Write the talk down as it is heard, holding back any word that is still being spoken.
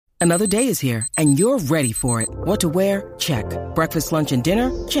Another day is here, and you're ready for it. What to wear? Check. Breakfast, lunch, and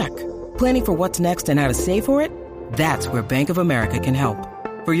dinner? Check. Planning for what's next and how to save for it? That's where Bank of America can help.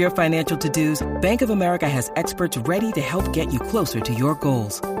 For your financial to-dos, Bank of America has experts ready to help get you closer to your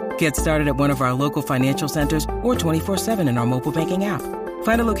goals. Get started at one of our local financial centers or 24/7 in our mobile banking app.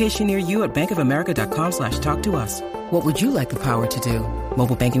 Find a location near you at bankofamerica.com/talktous. What would you like the power to do?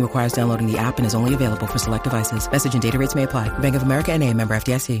 Mobile banking requires downloading the app and is only available for select devices. Message and data rates may apply. Bank of America N.A., member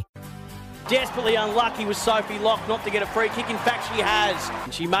FDIC. Desperately unlucky was Sophie Locke not to get a free kick. In fact, she has.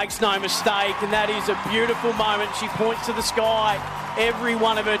 She makes no mistake, and that is a beautiful moment. She points to the sky. Every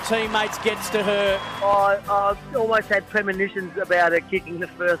one of her teammates gets to her. I almost had premonitions about her kicking the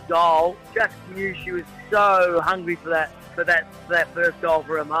first goal. Just knew she was so hungry for that first goal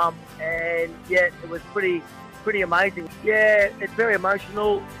for her mum. And yet it was pretty amazing. Yeah, it's very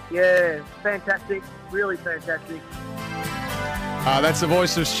emotional. Yeah, fantastic. Really fantastic. That's the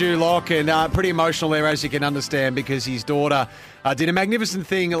voice of Stu Locke, and pretty emotional there, as you can understand, because his daughter did a magnificent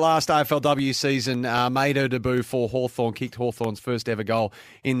thing last AFLW season, made her debut for Hawthorn, kicked Hawthorn's first ever goal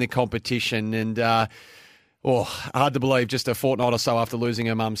in the competition, and hard to believe just a fortnight or so after losing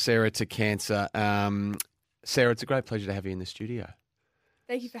her mum, Sarah, to cancer. Sarah, it's a great pleasure to have you in the studio.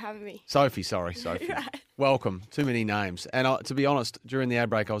 Thank you for having me. Sophie. Right. Welcome. Too many names. And to be honest, during the ad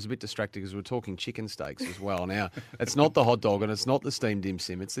break, I was a bit distracted because we were talking chicken steaks as well. Now, it's not the hot dog and it's not the steamed dim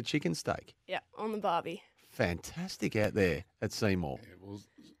sim, it's the chicken steak. Yeah, on the barbie. Fantastic out there at Seymour. Yeah, well,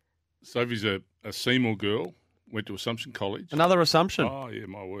 Sophie's a Seymour girl, went to Assumption College. Another Assumption. Oh, yeah,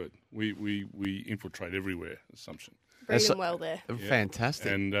 my word. We infiltrate everywhere, Assumption. Breed them well there. Yeah. Fantastic.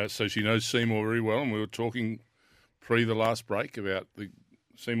 And so she knows Seymour very well, and we were talking pre the last break about the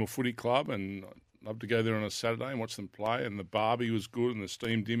Seymour Footy Club, and I'd love to go there on a Saturday and watch them play, and the barbie was good, and the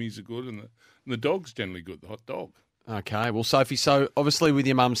steamed dimmies are good, and the dog's generally good, the hot dog. Okay, well, Sophie, so obviously with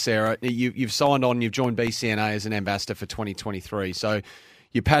your mum, Sarah, you've signed on, you've joined BCNA as an ambassador for 2023, so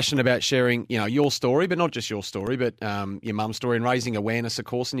you're passionate about sharing, your story, but not just your story, but your mum's story, and raising awareness, of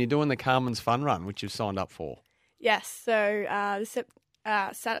course, and you're doing the Carmen's Fun Run, which you've signed up for. Yes, so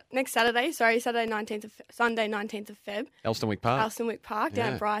next Saturday, Sunday 19th of Feb. Elstonwick Park.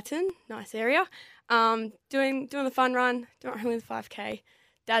 Down at Brighton, nice area. Doing the fun run, doing only the 5K.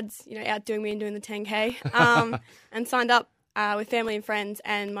 Dad's outdoing me and doing the 10K. And signed up with family and friends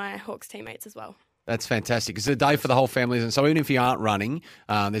and my Hawks teammates as well. That's fantastic. It's a day for the whole family. And so even if you aren't running,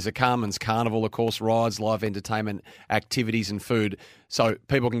 there's a Carmen's Carnival, of course, rides, live entertainment, activities and food. So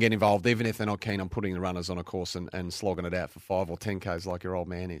people can get involved even if they're not keen on putting the runners on a course and slogging it out for 5 or 10Ks like your old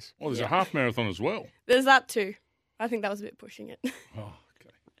man is. Well, there's a half marathon as well. There's that too. I think that was a bit pushing it. Oh,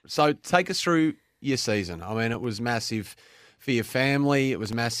 okay. So take us through your season. I mean, it was massive for your family. It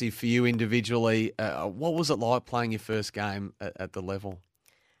was massive for you individually. What was it like playing your first game at the level?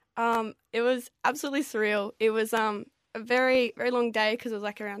 It was absolutely surreal. It was a very, very long day because it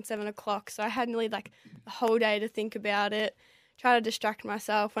was around 7 o'clock. So I had nearly the whole day to think about it, try to distract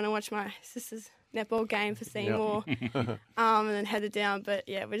myself when I watched my sister's netball game for Seymour, and then headed down. But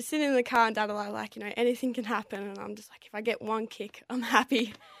yeah, we're just sitting in the car and Dad are anything can happen. And I'm just if I get one kick, I'm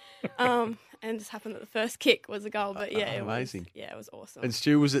happy. And it just happened that the first kick was a goal. But yeah, it amazing. It was awesome. And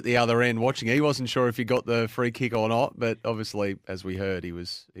Stu was at the other end watching. He wasn't sure if he got the free kick or not, but obviously, as we heard, he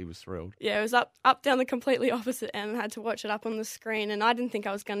was thrilled. Yeah, it was up down the completely opposite end. I had to watch it up on the screen, and I didn't think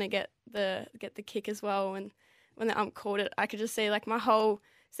I was going to get the kick as well. And when the ump called it, I could just see my whole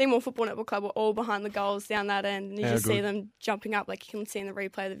Seymour Football Netball Club were all behind the goals down that end, and you just see them jumping up. You can see in the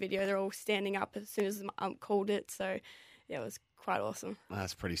replay of the video, they're all standing up as soon as the ump called it. So yeah, it was quite awesome.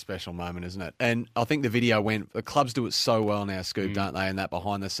 That's a pretty special moment, isn't it? And I think the video the clubs do it so well now, Scoop, don't they? And that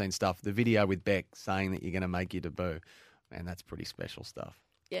behind-the-scenes stuff. The video with Beck saying that you're going to make your debut, man, that's pretty special stuff.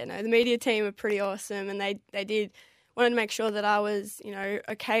 Yeah, no, the media team were pretty awesome, and they wanted to make sure that I was,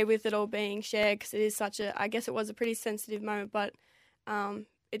 okay with it all being shared, because it is I guess it was a pretty sensitive moment, but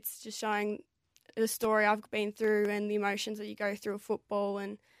it's just showing the story I've been through and the emotions that you go through with football,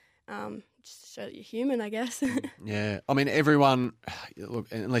 and just to show that you're human, I guess. Yeah. I mean, everyone, look,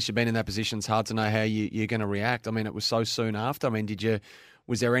 unless you've been in that position, it's hard to know how you're going to react. I mean, it was so soon after. I mean,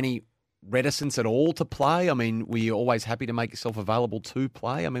 was there any reticence at all to play? I mean, were you always happy to make yourself available to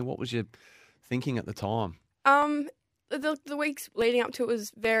play? I mean, what was your thinking at the time? The weeks leading up to it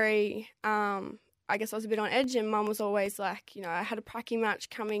was very, I guess I was a bit on edge, and Mum was always I had a pracky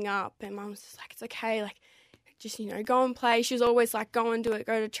match coming up, and Mum was just it's okay, just, go and play. She was always go and do it,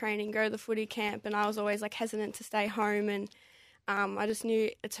 go to training, go to the footy camp. And I was always hesitant to stay home. And I just knew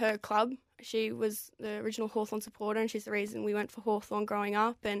it's her club. She was the original Hawthorn supporter, and she's the reason we went for Hawthorn growing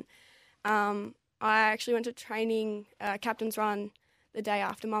up. And I actually went to training, Captain's Run, the day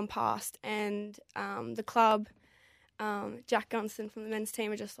after Mum passed, and the club, Jack Gunston from the men's team,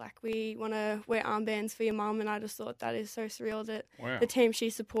 were just like, we want to wear armbands for your mum, and I just thought that is so surreal that the team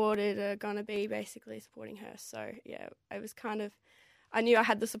she supported are going to be basically supporting her. So, yeah, it was kind of, I knew I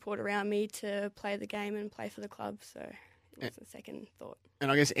had the support around me to play the game and play for the club, so it was a second thought.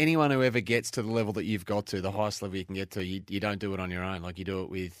 And I guess anyone who ever gets to the level that you've got to, the highest level you can get to, you don't do it on your own. Like, you do it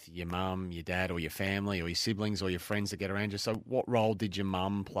with your mum, your dad, or your family, or your siblings, or your friends that get around you. So what role did your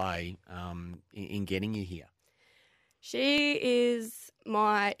mum play in getting you here? She's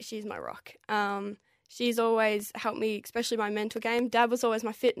my rock. She's always helped me, especially my mental game. Dad was always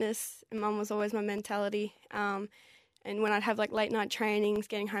my fitness, and Mum was always my mentality. And when I'd have like late night trainings,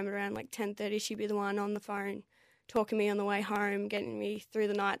 getting home at around like 10:30, she'd be the one on the phone, talking me on the way home, getting me through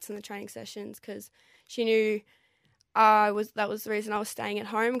the nights and the training sessions, because she knew that was the reason I was staying at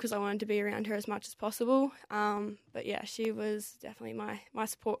home, because I wanted to be around her as much as possible. But yeah, she was definitely my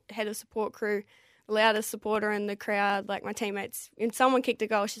head of support crew. Loudest supporter in the crowd, like my teammates. When someone kicked a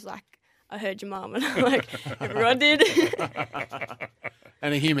goal, she's like, I heard your mum. And I'm like, everyone did.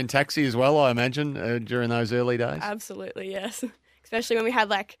 And a human taxi as well, I imagine, during those early days? Absolutely, yes. Especially when we had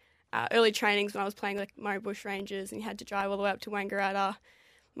like early trainings when I was playing like Murray Bush Rangers, and you had to drive all the way up to Wangaratta.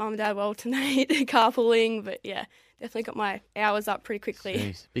 Mum and Dad will alternate carpooling, but yeah, definitely got my hours up pretty quickly.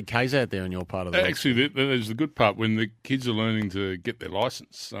 Jeez. Big K's out there in your part of the world. Actually, there's the good part when the kids are learning to get their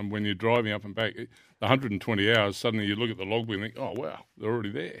licence. When you're driving up and back, the 120 hours, suddenly you look at the logbook and think, oh, wow, they're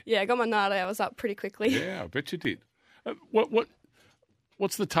already there. Yeah, I got my night hours up pretty quickly. Yeah, I bet you did.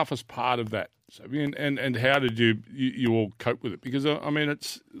 What's the toughest part of that, Sophie? And how did you all cope with it? Because, I mean,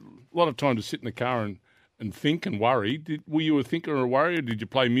 it's a lot of time to sit in the car and think and worry. Were you a thinker or a worrier? Did you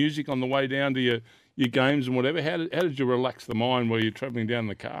play music on the way down to your games and whatever? How did you relax the mind while you're travelling down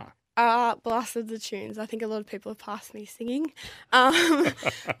the car? Blasted the tunes. I think a lot of people have passed me singing. But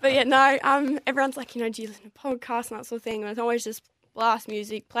yeah, no, everyone's like, do you listen to podcasts and that sort of thing? And it's always just blast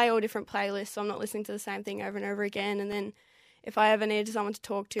music, play all different playlists, so I'm not listening to the same thing over and over again. And then if I ever needed someone to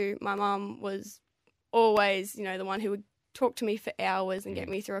talk to, my mum was always, the one who would talk to me for hours and get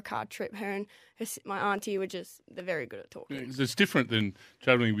me through a car trip. Her and my auntie they're very good at talking. Yeah, it's different than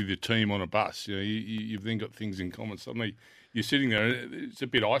travelling with your team on a bus. You've then got things in common. Suddenly you're sitting there, it's a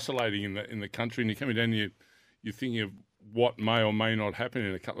bit isolating in the country, and you're coming down and you're thinking of what may or may not happen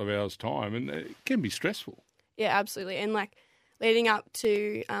in a couple of hours' time, and it can be stressful. Yeah, absolutely. And like leading up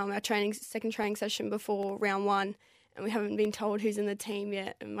to our second training session before round one, and we haven't been told who's in the team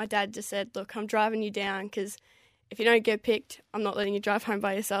yet, and my dad just said, look, I'm driving you down because if you don't get picked, I'm not letting you drive home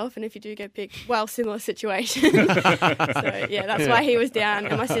by yourself. And if you do get picked, similar situation. So, yeah, that's why he was down.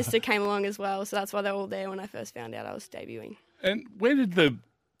 And my sister came along as well. So that's why they were all there when I first found out I was debuting. And where did the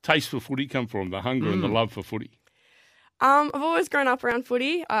taste for footy come from, the hunger and the love for footy? I've always grown up around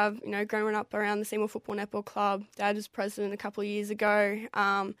footy. I've, grown up around the Seymour Football Netball Club. Dad was president a couple of years ago.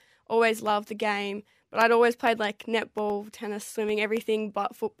 Always loved the game. But I'd always played like netball, tennis, swimming, everything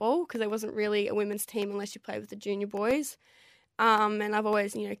but football, because there wasn't really a women's team unless you played with the junior boys. And I've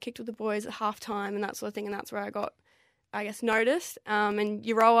always, kicked with the boys at halftime and that sort of thing, and that's where I got, I guess, noticed. And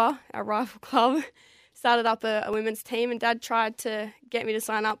Euroa, our rival club, started up a women's team, and Dad tried to get me to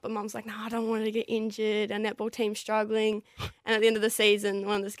sign up, but Mum's like, no, I don't want to get injured. Our netball team's struggling. And at the end of the season,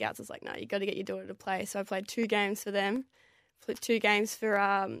 one of the scouts was like, no, you got to get your daughter to play. So I played 2 games for them. Played 2 games for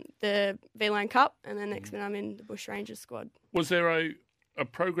the V-Line Cup, and then next minute I'm in the Bush Rangers squad. Was there a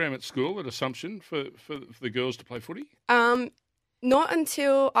program at school at Assumption for the girls to play footy? Not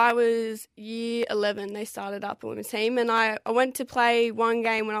until I was year 11 they started up a women's team, and I went to play one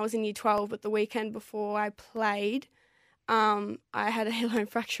game when I was in year 12, but the weekend before I played, I had a hairline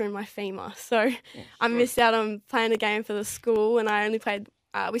fracture in my femur, so I missed out on playing a game for the school, and I only played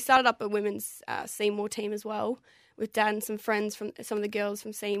we started up a women's Seymour team as well, with Dad and some friends from some of the girls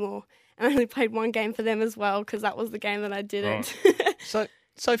from Seymour, and I only played one game for them as well because that was the game that I didn't. Right.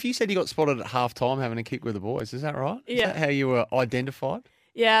 So if you said you got spotted at half-time having a kick with the boys, is that right? Yeah. Is that how you were identified?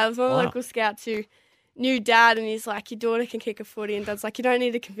 Yeah, I was one of the local scouts who knew Dad, and he's like, your daughter can kick a footy, and Dad's like, you don't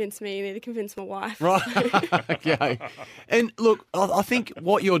need to convince me, you need to convince my wife. Right, okay. And look, I think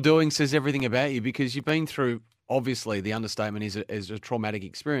what you're doing says everything about you, because you've been through, obviously, the understatement is a traumatic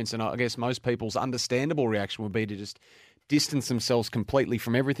experience, and I guess most people's understandable reaction would be to just distance themselves completely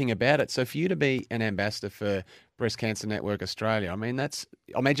from everything about it. So for you to be an ambassador for Breast Cancer Network Australia, I mean, I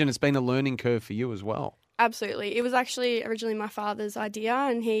imagine it's been a learning curve for you as well. Absolutely. It was actually originally my father's idea,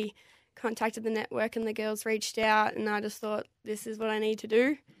 and he contacted the network and the girls reached out, and I just thought, this is what I need to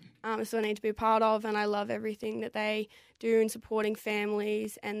do. This is what I need to be a part of, and I love everything that they do in supporting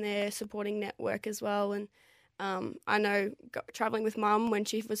families, and their supporting network as well. And I know travelling with Mum when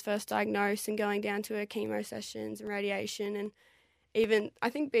she was first diagnosed and going down to her chemo sessions and radiation, and even I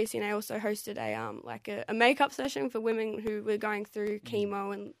think BCNA also hosted a makeup session for women who were going through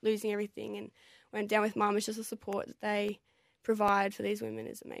chemo and losing everything, and went down with Mum. It's just the support that they provide for these women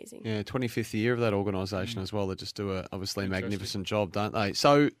is amazing. Yeah, 25th year of that organisation as well. They just do a magnificent job, don't they?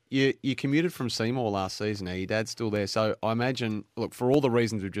 So you commuted from Seymour last season. Now your dad's still there, so I imagine, look, for all the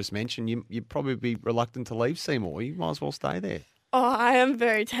reasons we've just mentioned, you'd probably be reluctant to leave Seymour. You might as well stay there. Oh, I am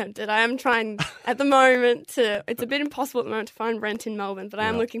very tempted. I am trying at the moment it's a bit impossible at the moment to find rent in Melbourne, but I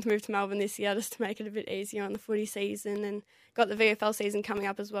am looking to move to Melbourne this year just to make it a bit easier on the footy season, and got the VFL season coming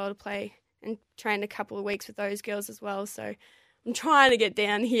up as well to play and train a couple of weeks with those girls as well. So I'm trying to get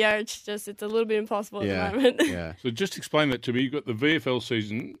down here. It's a little bit impossible at the moment. Yeah. So just explain that to me. You've got the VFL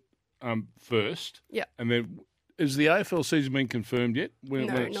season first. Yeah. And then has the AFL season been confirmed yet? When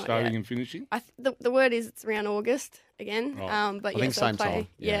it's starting and finishing? The word is it's around August again. Right. But I think so I'll same play. time.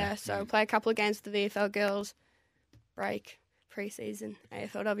 Yeah. So I'll play a couple of games with the VFL girls, break, pre-season,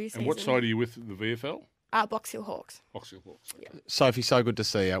 AFLW season. And what side are you with the VFL? Box Hill Hawks. Box Hill Hawks. Okay. Sophie, so good to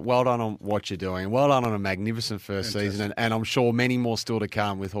see you. Well done on what you're doing. Well done on a magnificent first season, and I'm sure many more still to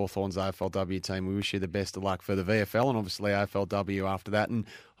come with Hawthorn's AFLW team. We wish you the best of luck for the VFL and obviously AFLW after that, and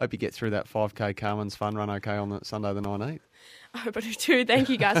hope you get through that 5K Carmen's Fun Run okay on the Sunday the 19th. I hope I do too. Thank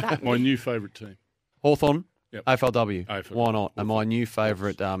you guys for having me. My new favourite team. Hawthorn? Yep. AFLW. AFL. Why not? And my new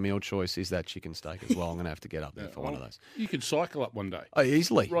favourite meal choice is that chicken steak as well. I'm going to have to get up there for one of those. You could cycle up one day. Oh,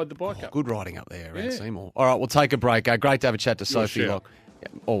 easily. Ride the bike up. Good riding up there around Seymour. All right, we'll take a break. Great to have a chat to Your Sophie shout. Locke.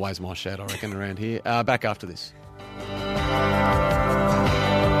 Yeah, always my shout, I reckon, around here. Back after this.